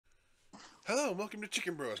Hello and welcome to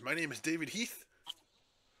Chicken Bros. My name is David Heath.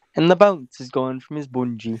 And the bounce is going from his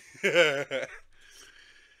bungee.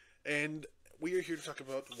 And we are here to talk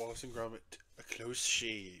about Wallace and Gromit, A Close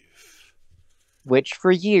Shave. Which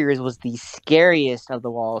for years was the scariest of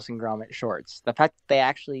the Wallace and Gromit shorts. The fact that they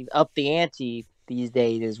actually up the ante these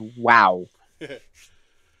days is wow.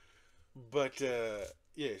 But,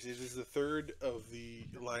 yes, it is the third of the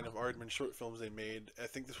line of Aardman short films they made. I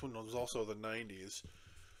think this one was also the 90s.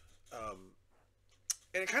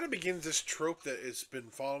 And it kind of begins this trope that has been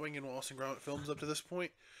following in Wallace and Gromit films up to this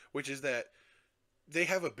point, which is that they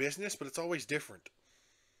have a business, but it's always different.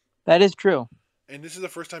 That is true. And this is the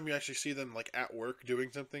first time you actually see them like at work doing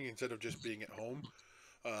something instead of just being at home.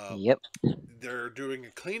 Yep. They're doing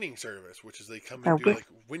a cleaning service, which is they come and A do like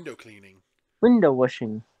window cleaning. window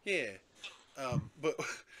washing. Yeah. But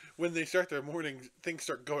when they start their morning, things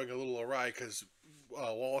start going a little awry because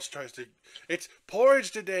Wallace tries to. It's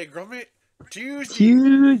porridge today, Gromit.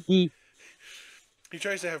 Tuesday. He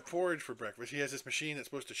tries to have porridge for breakfast. He has this machine that's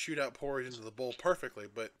supposed to shoot out porridge into the bowl perfectly,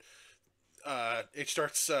 but it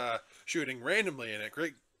starts shooting randomly, and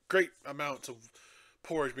great amounts of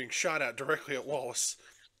porridge being shot out directly at Wallace.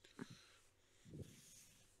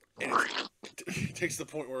 And it takes the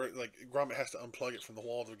point where like Gromit has to unplug it from the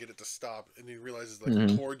wall to get it to stop, and he realizes like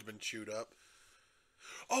the porridge's been chewed up.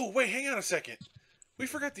 Oh wait, hang on a second. We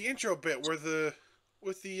forgot the intro bit where the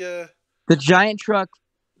giant truck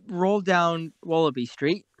rolled down Wallaby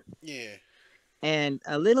Street. Yeah. And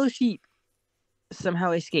a little sheep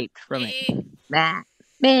somehow escaped from it. Bah,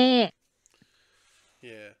 bah.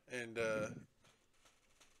 Yeah, and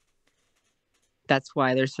that's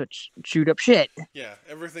why they're such chewed up shit. Yeah,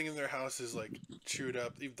 everything in their house is like chewed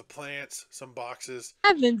up. Even the plants, some boxes.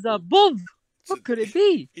 Heavens above! What could it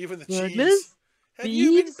be? Even the Goodness, cheese. Have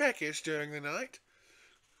you been peckish during the night?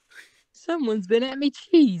 Someone's been at me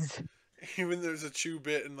cheese. Even there's a chew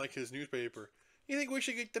bit in like his newspaper. You think we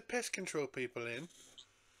should get the pest control people in?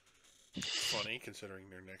 Funny, considering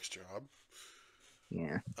their next job.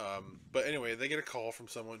 Yeah. But anyway, they get a call from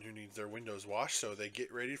someone who needs their windows washed, so they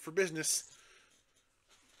get ready for business.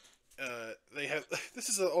 They have. This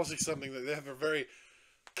is also something that they have a very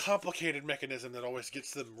complicated mechanism that always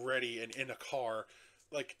gets them ready and in a car.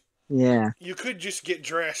 Like, yeah, you could just get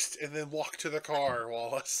dressed and then walk to the car,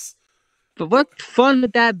 Wallace. But what fun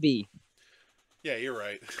would that be? Yeah, you're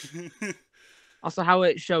right. Also, how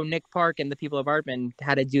it showed Nick Park and the people of Aardman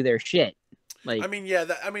how to do their shit. Like, I mean, yeah,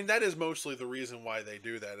 that is mostly the reason why they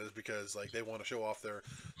do that is because like they want to show off their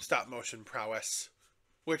stop motion prowess,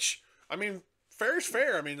 which I mean, fair is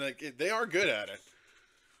fair. I mean, like they are good at it.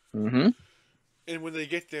 Mm-hmm. And when they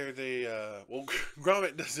get there, they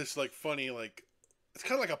Gromit does this like funny like it's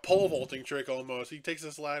kind of like a pole vaulting trick almost. He takes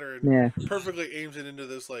this ladder and perfectly aims it into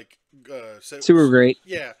this like sewer grate.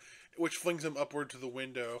 Yeah, which flings him upward to the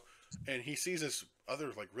window, and he sees this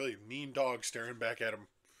other like really mean dog staring back at him.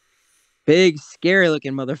 Big, scary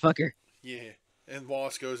looking motherfucker. Yeah, and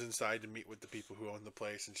Wallace goes inside to meet with the people who own the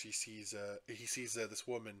place, and he sees this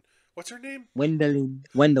woman. What's her name? Gwendolyn.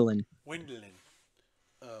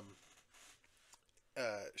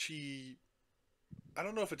 She, I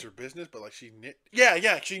don't know if it's her business, but like she knit.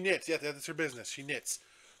 Yeah, she knits. Yeah, that's her business. She knits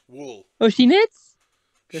wool. Oh, she knits.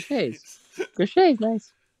 Crochets. Crochets,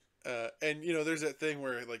 nice. And you know, there's that thing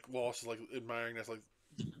where like Wallace is like admiring this like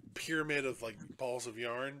pyramid of like balls of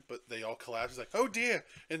yarn, but they all collapse. It's like, oh dear,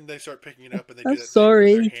 and they start picking it up, and they do that thing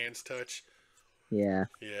where their hands touch. Yeah.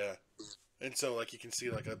 Yeah. And so, like, you can see,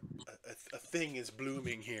 like, a thing is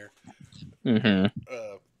blooming here. Mm-hmm.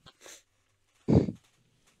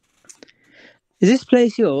 Is this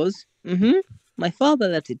place yours? Mm-hmm. My father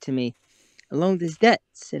left it to me, along with his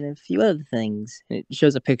debts and a few other things. And it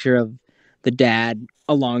shows a picture of the dad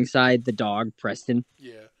alongside the dog, Preston.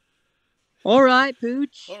 Yeah. All right,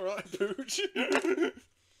 Pooch. All right, Pooch.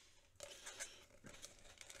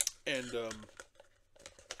 And,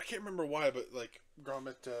 I can't remember why, but, like,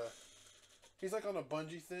 Gromit, he's like on a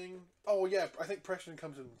bungee thing. Oh yeah, I think Preston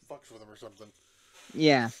comes and fucks with him or something.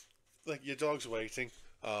 Yeah. Like your dog's waiting.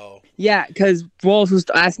 Oh. Yeah, because Wallace was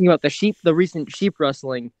asking about the recent sheep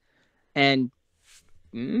rustling, and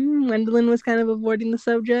Gwendolyn was kind of avoiding the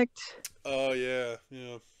subject. Oh yeah.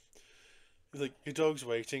 He's like, your dog's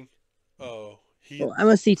waiting. Oh, I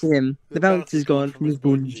must see to him. The bounce is gone from his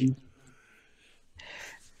bungee.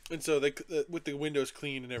 And so they, with the windows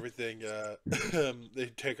clean and everything,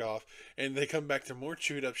 they take off, and they come back to more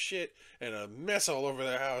chewed up shit and a mess all over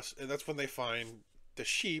their house. And that's when they find the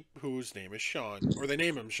sheep, whose name is Sean, or they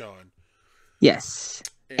name him Sean. Yes,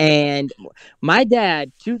 and my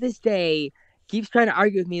dad to this day keeps trying to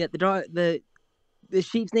argue with me that the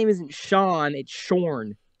sheep's name isn't Sean, it's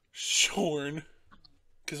Shorn. Shorn,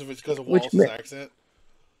 because of which Wallace's accent.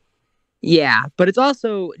 yeah, but it's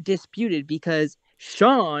also disputed because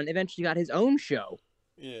Sean eventually got his own show.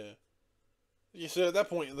 Yeah. Yeah, so at that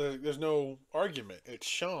point, there's no argument. It's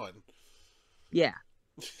Sean. Yeah,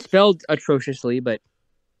 spelled atrociously, but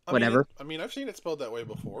whatever. I've seen it spelled that way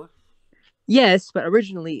before. Yes, but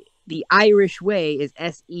originally the Irish way is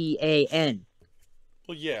Sean.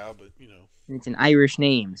 Well, yeah, but It's an Irish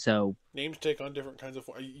name, so names take on different kinds of.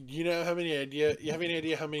 You know, have any idea? You have any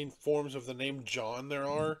idea how many forms of the name John there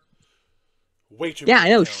are? Way too yeah, many I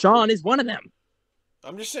to know count. Sean is one of them.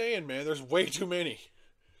 I'm just saying, man. There's way too many.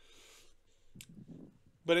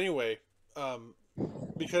 But anyway, um,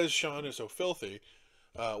 because Sean is so filthy,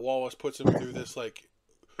 Wallace puts him through this like.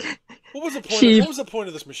 What was the point? Sheep, What was the point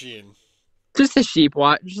of this machine? just a sheep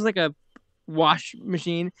wash, just like a wash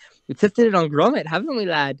machine. We tested it on Gromit, haven't we,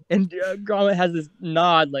 lad? And Gromit has this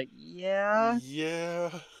nod, like, yeah. Yeah.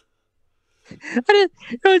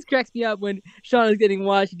 It always cracks me up when Sean is getting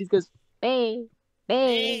washed. He just goes, "Bay,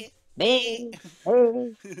 bay, bay,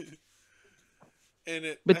 bay."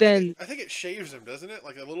 And But then, I think it shaves him, doesn't it?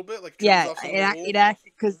 Like a little bit, like trims yeah, off some of the wool. it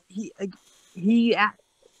actually because he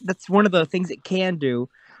that's one of the things it can do.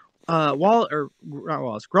 Wall or not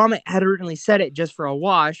Wallace, Gromit had originally set it just for a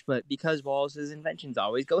wash, but because Wallace's inventions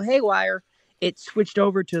always go haywire, it switched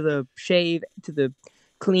over to the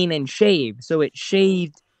clean and shave. So it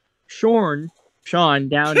shaved Sean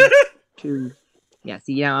down to yeah.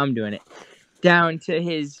 See, yeah, I'm doing it down to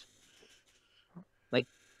his like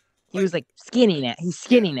he was like skinny now. He's Yeah,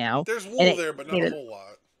 skinny now, there's and wool it there, but not made a it. whole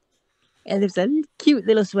lot. And there's a cute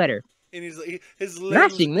little sweater. And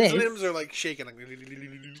Matching his this, limbs are like shaking. Like,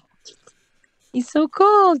 he's so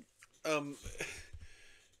cold. um,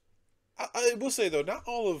 I will say though, not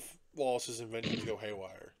all of Wallace's inventions go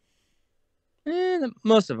haywire.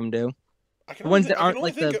 Most of them do. I can The only ones that I can aren't only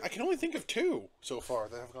like think the of, I can only think of two so far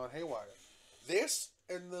that have gone haywire. This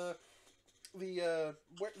and the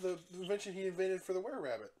invention he invented for the were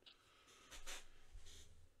rabbit.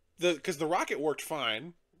 Because the rocket worked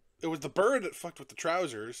fine. It was the bird that fucked with the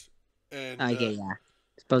trousers, and I get yeah.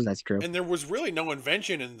 Suppose that's true. and there was really no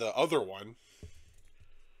invention in the other one.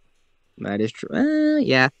 That is true.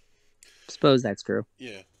 Yeah. Suppose that's true.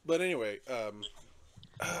 Yeah, but anyway,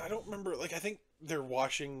 I don't remember. Like, I think they're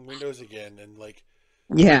washing windows again, and like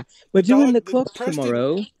Yeah. We're doing the the clock Preston.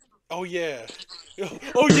 tomorrow. Oh yeah.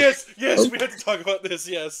 Oh yes, Oh, we have to talk about this.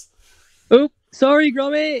 Yes. oh, sorry,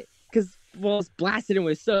 Gromit. Because Walls blasted him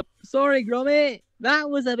with soap. Sorry, Gromit. That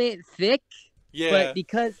was a bit thick. Yeah. But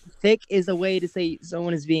because thick is a way to say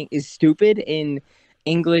someone is stupid in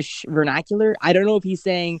English vernacular, I don't know if he's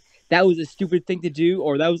saying that was a stupid thing to do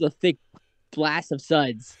or that was a thick blast of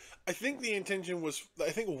suds. I think the intention was.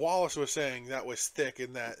 I think Wallace was saying that was thick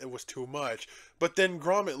and that it was too much. But then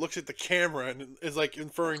Gromit looks at the camera and is like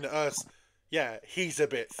inferring to us, yeah, he's a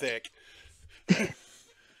bit thick.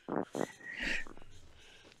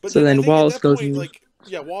 But So then I then think at Wallace that goes point, and like,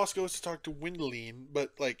 yeah, Wallace goes to talk to Windeline,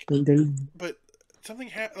 but like, but something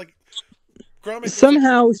like Gromit was like,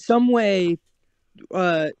 somehow, some way,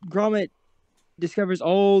 Gromit discovers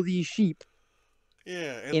all these sheep.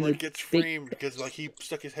 yeah, and In like the gets big framed because like he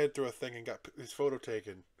stuck his head through a thing and got his photo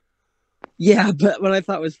taken. Yeah, but what I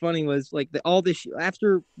thought was funny was like all the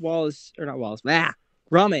after Wallace or not Wallace,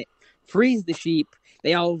 Gromit frees the sheep.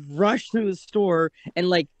 They all rush through the store and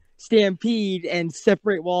like stampede and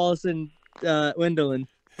separate Wallace and Gwendolyn.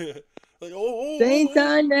 Like Same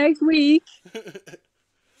time next week.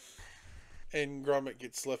 And Gromit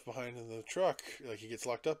gets left behind in the truck, like he gets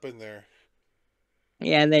locked up in there.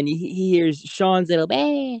 Yeah, and then he hears Sean's little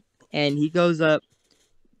bah, and he goes up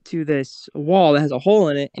to this wall that has a hole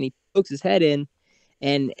in it, and he pokes his head in,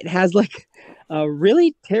 and it has like a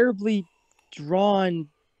really terribly drawn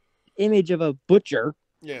image of a butcher.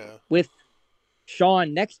 Yeah. With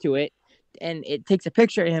Sean next to it, and it takes a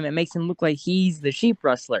picture of him. It makes him look like he's the sheep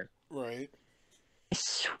rustler. Right. I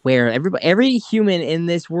swear, every human in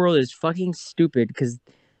this world is fucking stupid because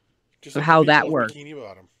Just of like how the that people works. in Bikini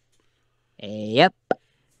Bottom. Yep.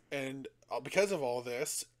 And because of all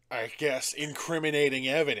this, I guess incriminating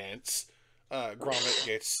evidence, Gromit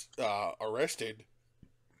gets arrested.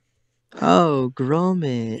 Oh,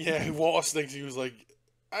 Gromit. Yeah, Wallace thinks he was like.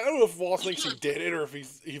 I don't know if Wallace thinks he did it or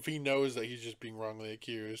if he knows that he's just being wrongly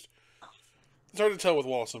accused. It's hard to tell with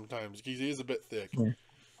Wallace sometimes because he is a bit thick. Yeah.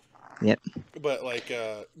 Yep. But like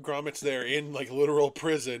Gromit's there in like literal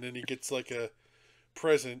prison, and he gets like a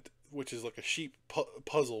present, which is like a sheep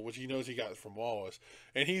puzzle, which he knows he got from Wallace,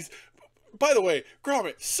 and he's By the way,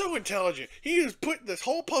 Gromit, so intelligent. He is putting this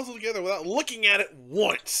whole puzzle together without looking at it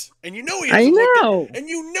once. And you know he I hasn't looked at know. and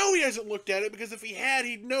you know he hasn't looked at it because if he had,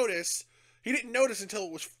 he'd notice. He didn't notice until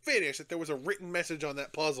it was finished that there was a written message on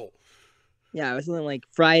that puzzle. Yeah, it was something like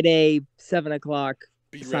Friday, 7 o'clock.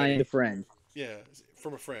 Be Signed ready. a friend. Yeah,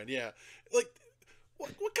 from a friend. Yeah, like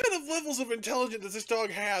what kind of levels of intelligence does this dog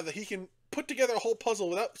have that he can put together a whole puzzle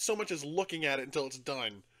without so much as looking at it until it's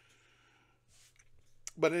done?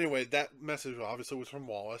 But anyway, that message obviously was from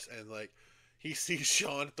Wallace, and like he sees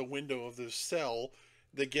Sean at the window of the cell.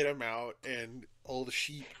 They get him out, and all the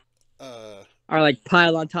sheep, Are like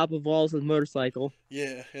piled on top of Wallace's motorcycle.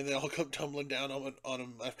 yeah, and they all come tumbling down on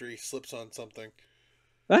him after he slips on something.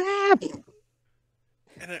 Ah!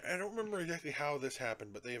 And I don't remember exactly how this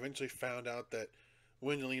happened, but they eventually found out that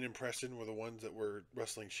Wendeline and Preston were the ones that were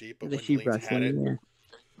rustling sheep, but The sheep Wendeline's had it. wrestling.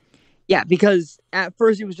 Yeah, because at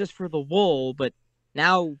first it was just for the wool, but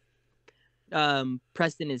now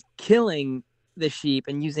Preston is killing the sheep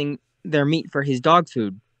and using their meat for his dog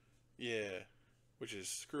food. Yeah, which is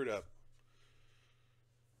screwed up.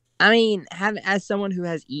 I mean, as someone who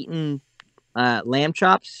has eaten lamb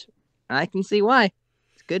chops, I can see why.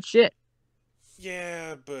 It's good shit.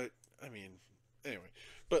 Yeah, but I mean, anyway,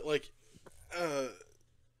 but like,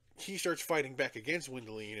 he starts fighting back against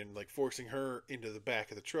Wendeline and like forcing her into the back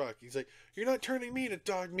of the truck. He's like, "You're not turning me into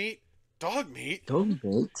dog meat, dog meat." Dog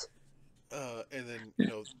meat. And then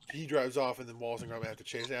he drives off, and then Wallace and Gromit have to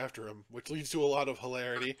chase after him, which leads to a lot of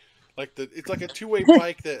hilarity. Like it's like a two-way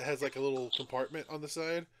bike that has like a little compartment on the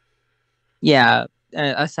side. Yeah,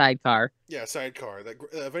 a sidecar. Yeah, a sidecar that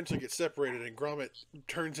eventually gets separated, and Gromit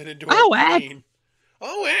turns it into a Heck! plane.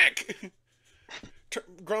 Oh heck!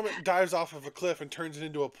 Gromit dives off of a cliff and turns it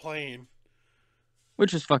into a plane.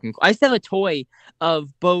 Which was fucking cool. I used to have a toy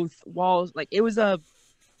of both Wallace. Like it was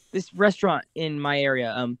this restaurant in my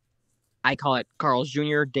area. I call it Carl's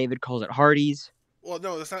Jr. David calls it Hardee's. Well,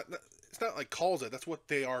 no, that's not. It's not like calls it. That's what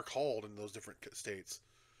they are called in those different states.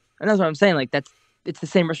 And that's what I'm saying. Like it's the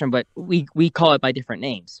same restaurant, but we call it by different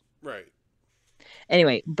names. Right.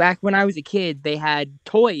 Anyway, back when I was a kid, they had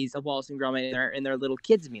toys of Wallace and Gromit in their little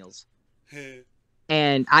kids meals.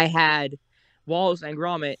 And I had Wallace and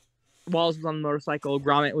Gromit. Wallace was on the motorcycle.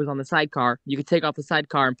 Gromit was on the sidecar. You could take off the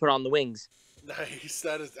sidecar and put on the wings. Nice.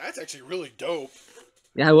 That's actually really dope.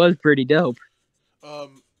 Yeah, it was pretty dope.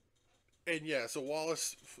 And yeah, so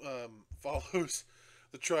Wallace follows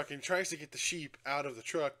the truck and tries to get the sheep out of the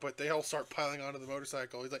truck, but they all start piling onto the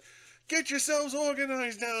motorcycle. He's like, "Get yourselves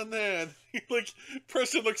organized down there." And like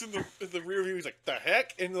Preston looks in the rear view. He's like, "The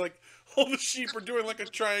heck!" And like all the sheep are doing like a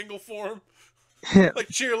triangle form, like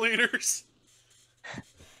cheerleaders.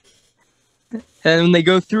 And when they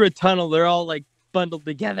go through a tunnel, they're all like bundled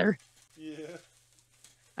together. Yeah.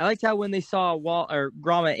 I liked how when they saw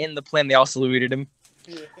Gromit in the plane, they all saluted him.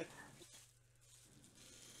 Yeah.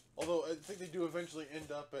 Although I think they do eventually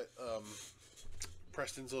end up at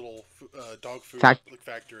Preston's little dog food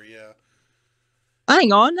factory. Yeah.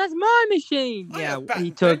 Hang on, that's my machine. I Yeah, have patent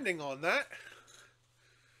he took. pending on that.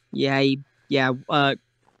 Yeah,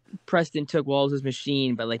 Preston took Wallace's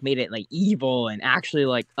machine, but like made it like evil and actually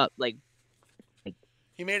like up like.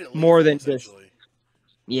 He made it more than essentially. Just.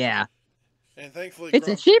 Yeah. And thankfully, it's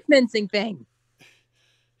a sheep mincing thing.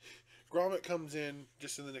 Gromit comes in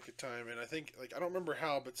just in the nick of time, and I think, like, I don't remember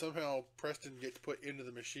how, but somehow Preston gets put into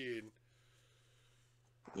the machine.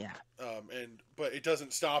 Yeah. But it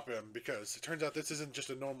doesn't stop him because it turns out this isn't just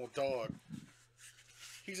a normal dog.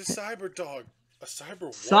 He's a cyber dog. A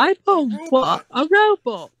cyber what? A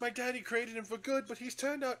robot. My daddy created him for good, but he's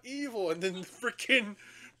turned out evil. And then freaking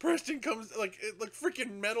Preston comes like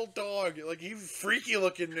freaking metal dog. Like he's freaky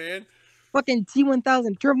looking, man. Fucking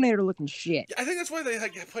T-1000 Terminator looking shit. Yeah, I think that's why they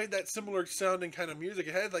like played that similar sounding kind of music.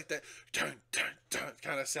 It had like that dun dun dun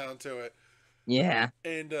kind of sound to it. Yeah.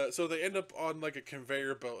 And so they end up on like a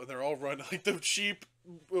conveyor belt, and they're all running like the sheep.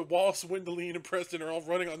 Wallace, Wendeline, and Preston are all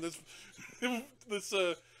running on this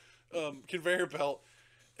conveyor belt,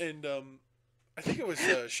 and I think it was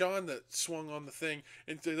Sean that swung on the thing,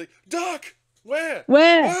 and they're like, "Duck, where?"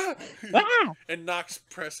 Ah! And knocks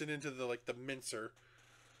Preston into the mincer.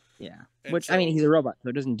 Yeah, which so, I mean, he's a robot, so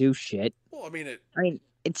it doesn't do shit. Well, I mean,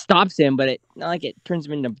 it stops him, but it not like it turns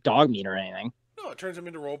him into dog meat or anything. No, it turns him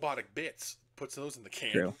into robotic bits. Puts those in the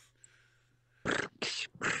can. True.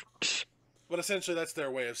 But essentially, that's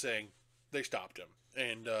their way of saying they stopped him.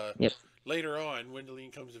 And yep. Later on,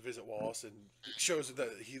 Wendeline comes to visit Wallace and shows that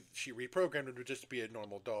she reprogrammed him to just be a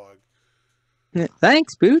normal dog.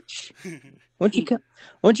 Thanks, Pooch. Won't you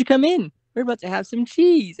come in? We're about to have some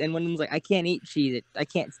cheese. And Wendeline's like, I can't eat cheese. I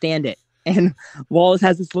can't stand it. And Wallace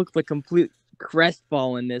has this look of complete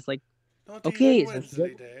crestfallenness. Like, I'll tease like Okay, so she Wednesday,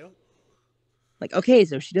 doesn't Dale. like. Okay,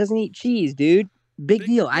 so she doesn't eat cheese, dude. Big Big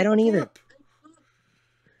deal. I big don't either. whoop.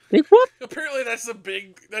 Big whoop. Apparently, that's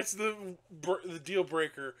the deal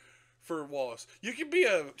breaker for Wallace. You can be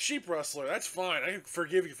a sheep rustler. That's fine. I can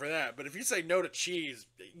forgive you for that. But if you say no to cheese,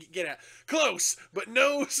 get out. Close, but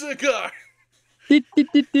no cigar.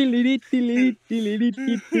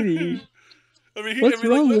 What's Like,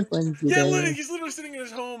 wrong with Wednesday, yeah, Dale? he's literally sitting in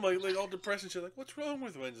his home, like all depressed and shit. Like, what's wrong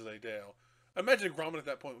with Wednesday, Dale? I imagine Gromit at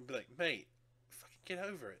that point would be like, mate, fucking get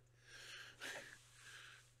over it.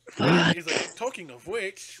 And he's like, Fuck. talking of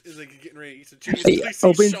which, is like getting ready to eat some cheese. He He sees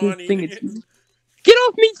opens his Sean thing eating and it. cheese. Get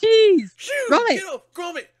off me, cheese! Shoo! Gromit, Get off!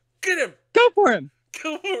 Gromit! Get him! go for him!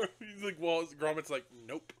 Come on! He's like, Gromit's like,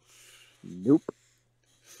 nope. Nope.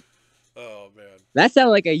 Oh, man. That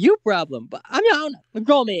sounded like a you problem, but I'm not.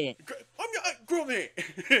 Gromit. I'm not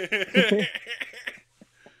Gromit!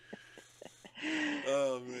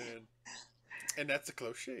 Oh, man. And that's a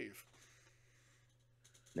close shave.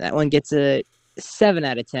 That one gets a 7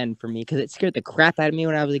 out of 10 for me because it scared the crap out of me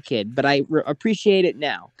when I was a kid. But I appreciate it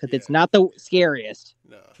now because Yeah. it's not the scariest.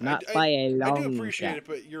 No. Not by a long I do appreciate shot. it,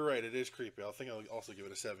 but you're right. It is creepy. I think I'll also give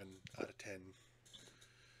it a 7 out of 10.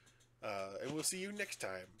 And we'll see you next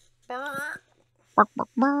time.